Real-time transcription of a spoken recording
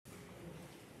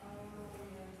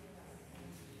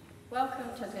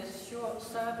Welcome to this short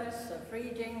service of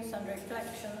readings and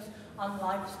reflections on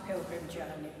life's pilgrim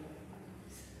journey.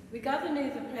 We gather near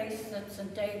the place that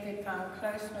St. David found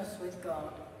closeness with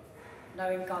God,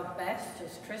 knowing God best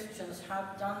as Christians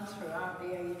have done throughout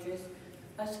the ages,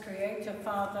 as Creator,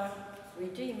 Father,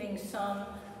 redeeming Son,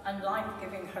 and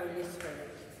life-giving Holy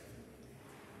Spirit.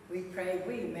 We pray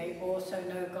we may also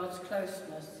know God's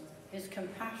closeness, his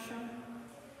compassion,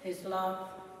 his love,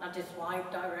 and his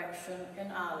wide direction in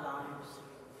our lives.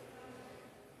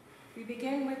 We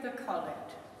begin with the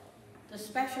Collect, the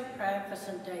special prayer for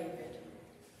St. David,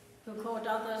 who called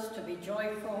others to be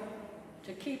joyful,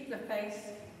 to keep the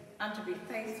faith, and to be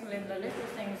faithful in the little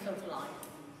things of life.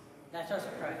 Let us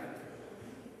pray.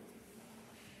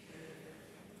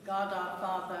 God our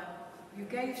Father, you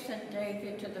gave St.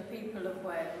 David to the people of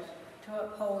Wales to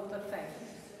uphold the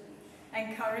faith.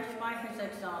 Encouraged by his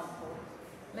example,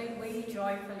 may we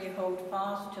joyfully hold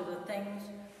fast to the things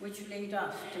which lead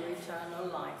us to eternal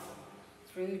life.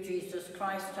 Through Jesus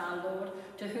Christ our Lord,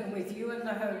 to whom with you and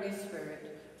the Holy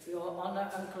Spirit, your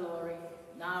honour and glory,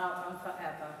 now and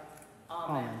forever.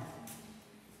 Amen.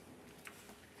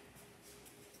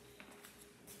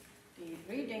 The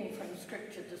reading from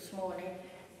Scripture this morning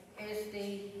is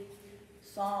the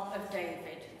Psalm of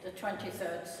David, the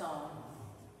 23rd Psalm.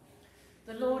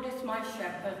 The Lord is my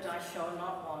shepherd, I shall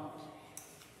not want.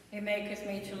 He maketh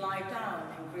me to lie down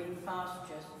in green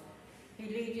pastures.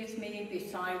 He leadeth me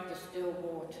beside the still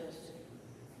waters.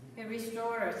 He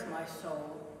restoreth my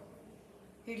soul.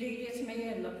 He leadeth me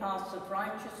in the paths of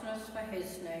righteousness for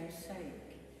his name's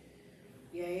sake.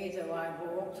 Yea, though I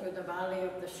walk through the valley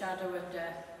of the shadow of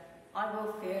death, I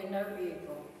will fear no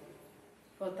evil.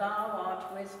 For thou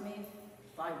art with me,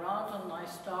 thy rod and thy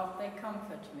staff, they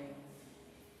comfort me.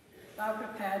 Thou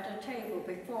prepared a table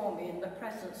before me in the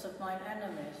presence of mine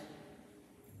enemies.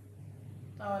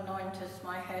 Thou anointest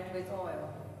my head with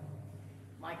oil.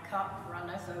 My cup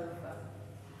runneth over.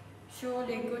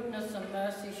 Surely goodness and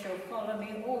mercy shall follow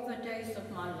me all the days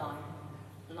of my life,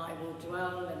 and I will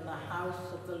dwell in the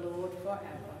house of the Lord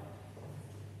forever.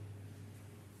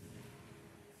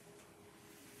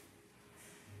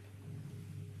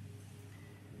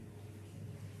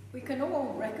 We can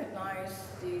all recognize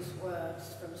these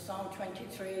words from Psalm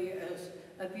 23 as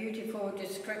a beautiful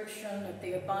description of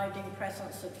the abiding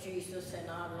presence of Jesus in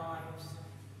our lives.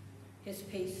 His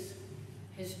peace,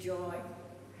 his joy,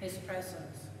 his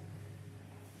presence,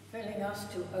 filling us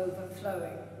to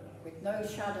overflowing with no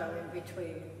shadow in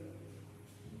between.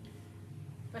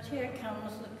 But here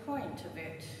comes the point of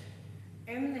it.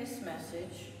 In this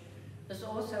message, there's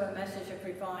also a message of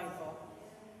revival.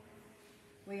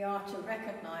 We are to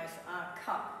recognize our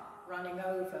cup running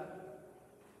over.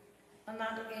 And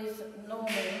that is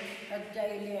normally a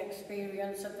daily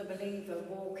experience of the believer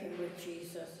walking with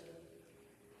Jesus.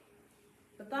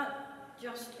 But that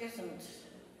just isn't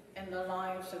in the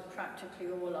lives of practically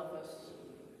all of us.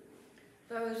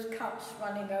 Those cups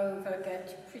running over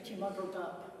get pretty muddled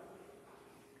up.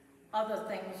 Other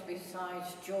things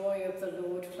besides joy of the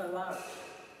Lord flow out.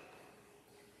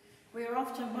 We are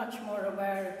often much more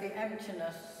aware of the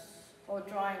emptiness or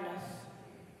dryness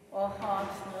or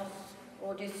harshness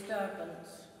or disturbance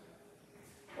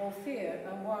or fear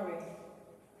and worry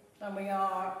than we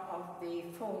are of the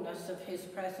fullness of his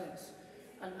presence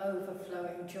and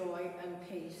overflowing joy and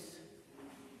peace.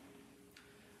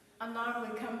 And now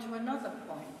we come to another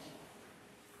point.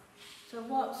 So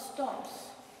what stops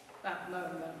that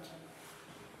moment?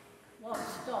 What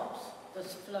stops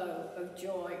this flow of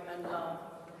joy and love?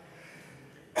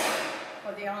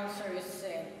 Well, the answer is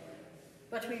sin.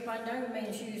 But we by no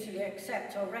means usually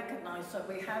accept or recognize that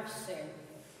we have sin.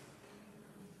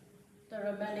 There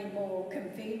are many more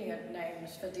convenient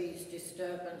names for these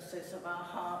disturbances of our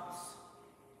hearts.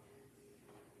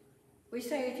 We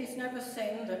say it is never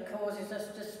sin that causes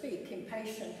us to speak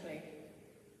impatiently.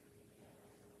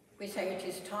 We say it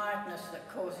is tiredness that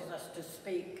causes us to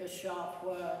speak a sharp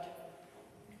word.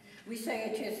 We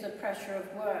say it is the pressure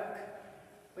of work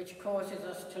which causes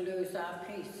us to lose our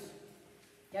peace,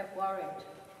 get worried,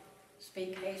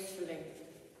 speak hastily.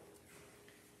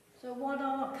 So what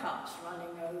are cups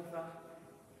running over?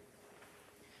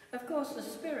 Of course, the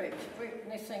Spirit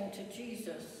witnessing to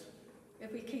Jesus,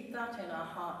 if we keep that in our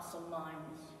hearts and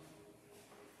minds.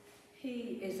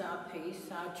 He is our peace,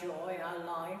 our joy, our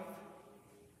life.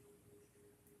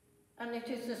 And it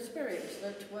is the Spirit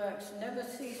that works never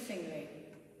ceasingly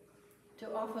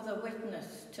to offer the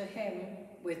witness to him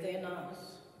within us.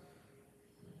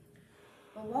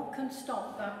 But what can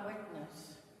stop that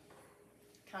witness?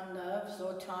 Can nerves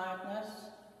or tiredness,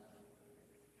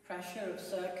 pressure of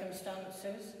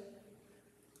circumstances,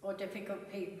 or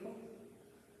difficult people,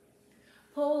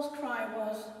 Paul's cry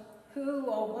was, "Who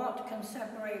or what can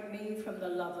separate me from the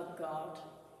love of God?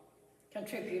 Can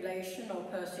tribulation or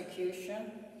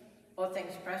persecution, or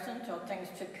things present or things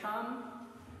to come?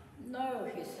 No,"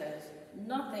 he says,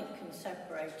 "nothing can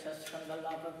separate us from the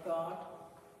love of God."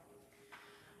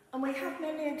 And we have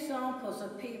many examples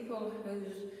of people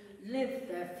who live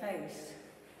their faith,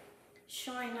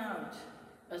 shine out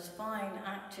as fine,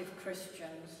 active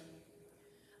Christians.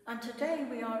 And today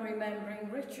we are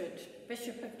remembering Richard,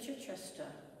 Bishop of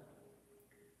Chichester,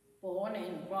 born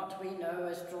in what we know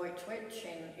as Droitwich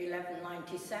in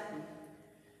 1197.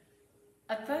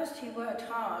 At first he worked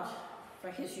hard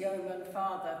for his yeoman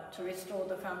father to restore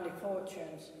the family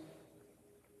fortunes.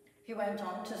 He went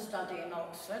on to study in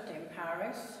Oxford, in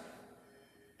Paris,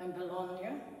 and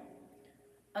Bologna,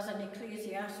 as an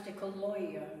ecclesiastical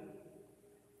lawyer.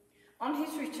 On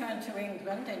his return to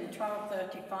England in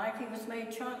 1235, he was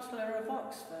made Chancellor of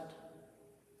Oxford,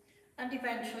 and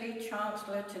eventually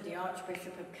Chancellor to the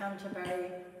Archbishop of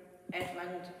Canterbury,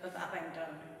 Edmund of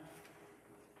Abingdon.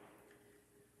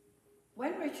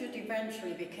 When Richard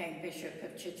eventually became Bishop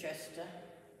of Chichester,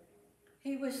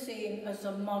 he was seen as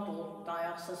a model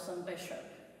diocesan bishop,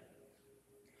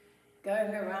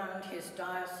 going around his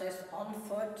diocese on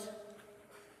foot,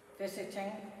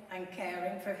 visiting and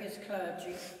caring for his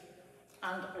clergy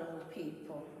and all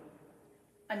people,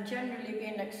 and generally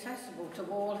being accessible to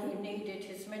all who needed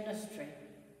his ministry.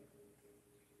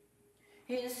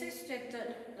 He insisted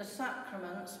that the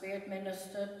sacraments be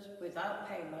administered without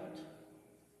payment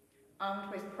and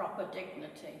with proper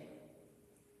dignity.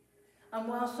 And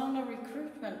whilst on a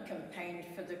recruitment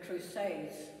campaign for the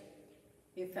Crusades,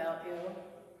 he fell ill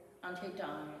and he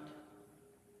died.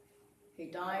 He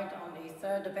died on the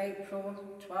 3rd of April,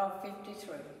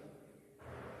 1253.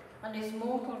 And his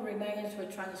mortal remains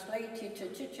were translated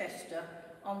to Chichester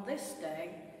on this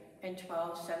day in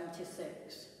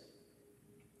 1276.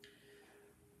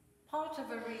 Part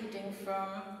of a reading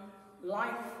from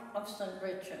Life of St.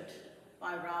 Richard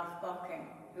by Ralph Bocking,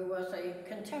 who was a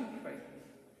contemporary.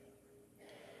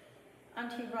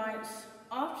 And he writes,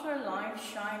 "After a life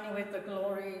shining with the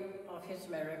glory of his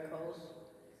miracles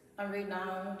and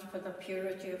renowned for the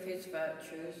purity of his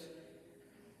virtues,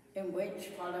 in which,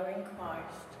 following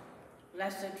Christ,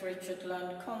 Blessed Richard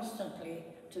learned constantly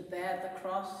to bear the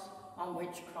cross on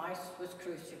which Christ was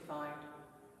crucified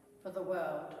for the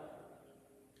world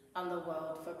and the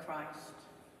world for Christ,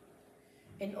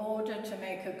 in order to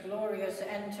make a glorious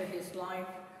end to his life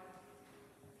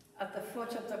at the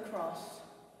foot of the cross,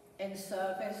 in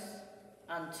service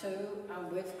and to and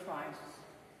with Christ.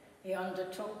 He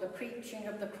undertook the preaching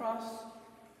of the cross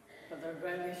for the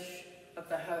relish of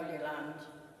the Holy Land,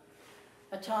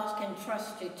 a task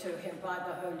entrusted to him by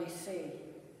the Holy See.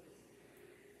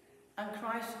 And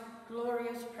Christ's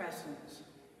glorious presence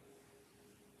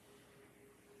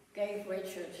gave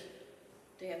Richard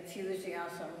the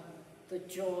enthusiasm, the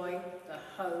joy, the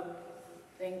hope,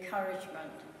 the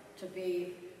encouragement to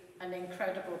be an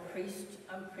incredible priest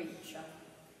and preacher.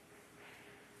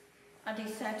 And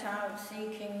he set out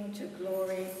seeking to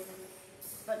glory,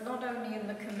 but not only in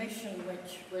the commission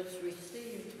which was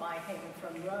received by him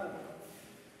from Rome,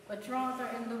 but rather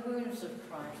in the wounds of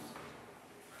Christ,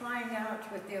 crying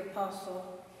out with the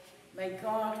apostle, "May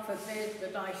God forbid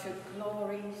that I should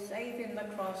glory save in the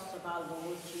cross of our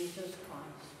Lord Jesus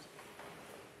Christ."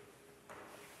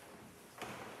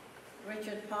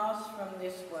 Richard passed from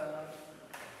this world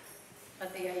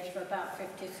at the age of about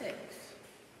 56,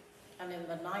 and in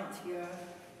the 9th year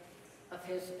of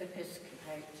his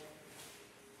episcopate.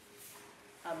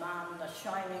 A man, a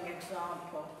shining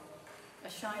example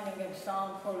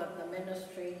of the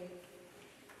ministry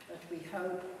that we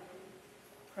hope,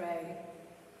 pray,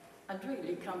 and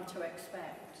really come to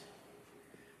expect.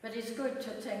 But it's good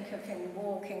to think of him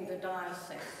walking the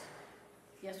diocese,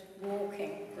 yes,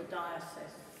 walking the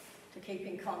diocese, to keep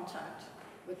in contact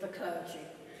with the clergy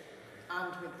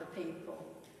and with the people.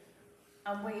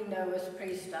 And we know as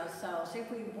priests ourselves, if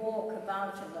we walk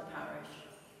about in the parish,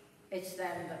 it's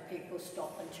then that people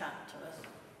stop and chat to us,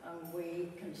 and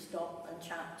we can stop and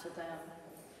chat to them.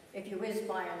 If you whiz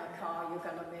by in a car, you're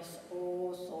going to miss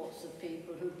all sorts of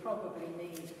people who probably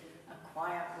need a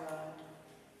quiet word.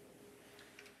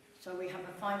 So we have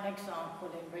a fine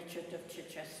example in Richard of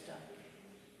Chichester.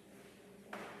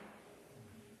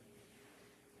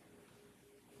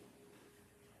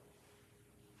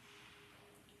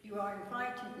 You are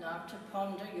invited now to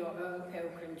ponder your own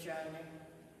pilgrim journey.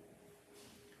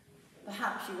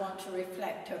 Perhaps you want to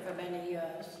reflect over many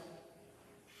years,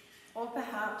 or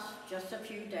perhaps just a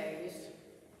few days,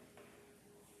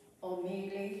 or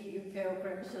merely you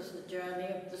pilgrims as the journey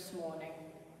of this morning.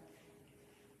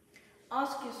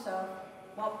 Ask yourself,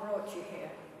 what brought you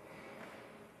here?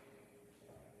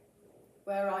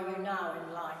 Where are you now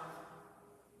in life?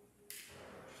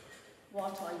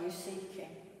 What are you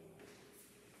seeking?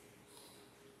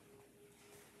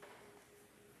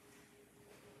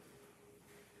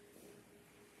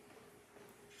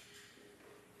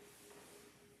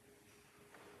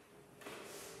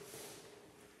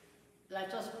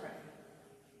 Let us pray.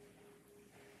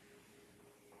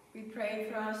 We pray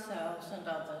for ourselves and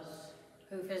others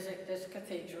who visit this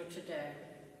cathedral today.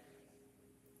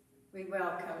 We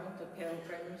welcome the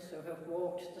pilgrims who have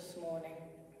walked this morning.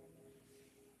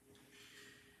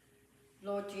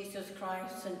 Lord Jesus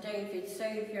Christ, St. David's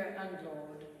Saviour and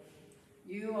Lord,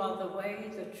 you are the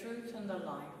way, the truth and the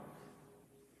life.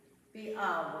 Be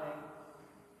our way.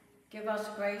 Give us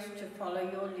grace to follow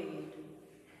your lead,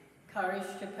 courage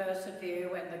to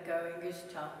persevere when the going is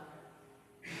tough.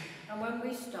 And when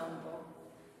we stumble,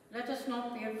 let us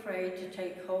not be afraid to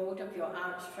take hold of your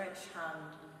outstretched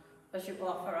hand as you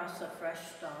offer us a fresh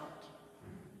start.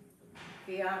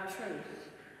 Be our truth.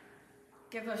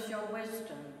 Give us your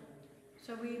wisdom,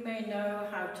 so we may know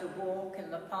how to walk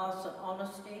in the paths of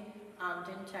honesty and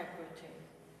integrity.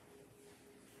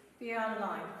 Be our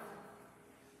life.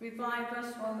 Revive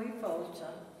us when we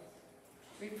falter.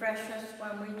 Refresh us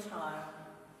when we tire,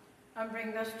 and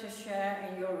bring us to share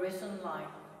in your risen life,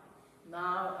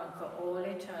 now and for all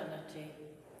eternity.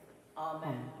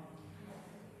 Amen.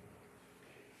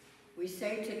 We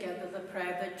say together the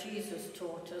prayer that Jesus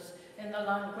taught us in the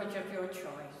language of your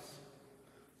choice.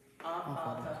 Our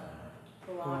Father,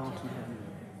 who art in heaven,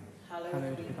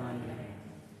 hallowed be thy name.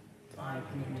 Thy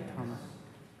kingdom come,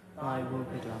 thy will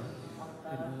be done, on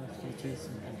earth as it is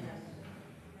in heaven.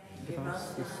 Give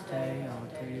us this day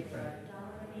our daily bread,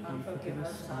 and forgive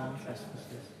us our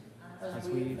trespasses, as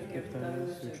we forgive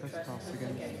those who trespass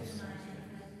against us.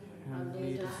 And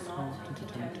lead us not into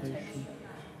temptation,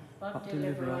 but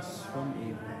deliver us from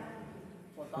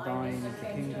evil. For thine is the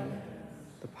kingdom,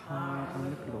 the power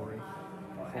and the glory,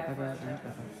 forever and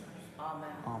ever. Amen.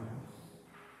 Amen.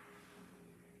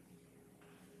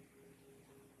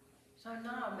 So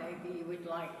now maybe you would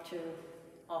like to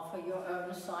offer your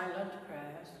own silent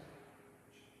prayers.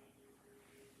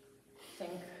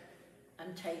 Think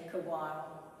and take a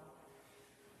while.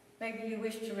 Maybe you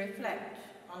wish to reflect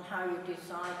on how you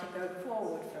desire to go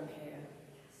forward from here.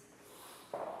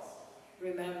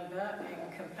 Remember,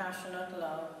 in compassionate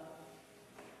love,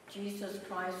 Jesus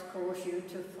Christ calls you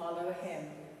to follow him,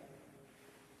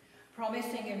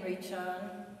 promising in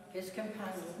return his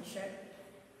companionship,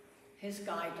 his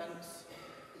guidance,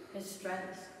 his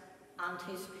strength and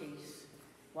his peace,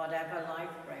 whatever life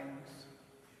brings.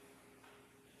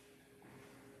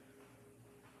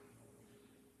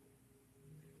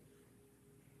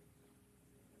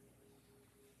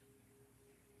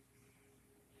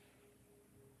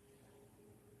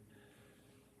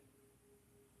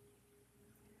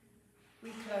 We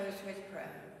close with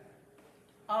prayer,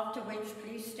 after which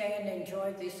please stay and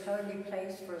enjoy this holy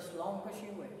place for as long as you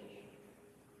wish.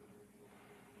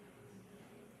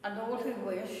 And all who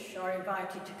wish are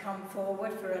invited to come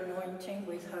forward for anointing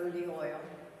with holy oil,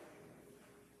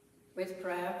 with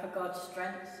prayer for God's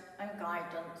strength and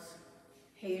guidance,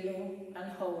 healing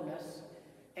and wholeness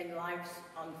in life's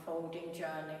unfolding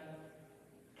journey.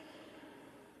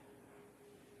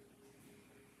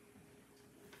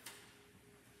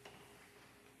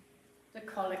 The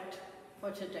collect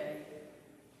for today,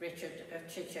 Richard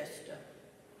of Chichester.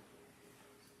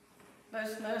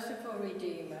 Most merciful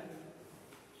Redeemer,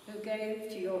 who gave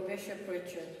to your Bishop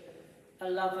Richard a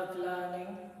love of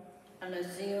learning and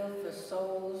a zeal for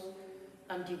souls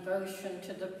and devotion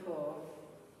to the poor,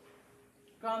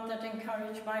 grant that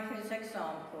encouraged by his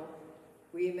example,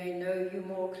 we may know you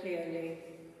more clearly,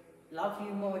 love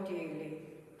you more dearly,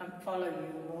 and follow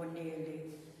you more nearly,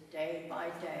 day by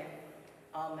day.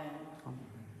 Amen. Amen.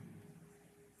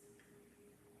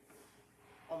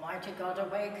 Almighty God,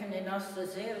 awaken in us the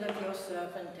zeal of your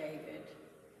servant David,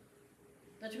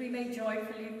 that we may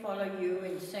joyfully follow you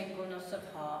in singleness of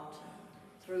heart,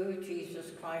 through Jesus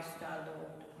Christ our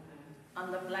Lord.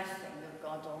 And the blessing of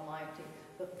God Almighty,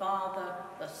 the Father,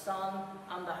 the Son,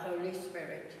 and the Holy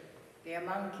Spirit, be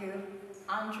among you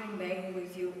and remain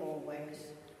with you always.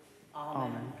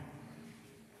 Amen. Amen.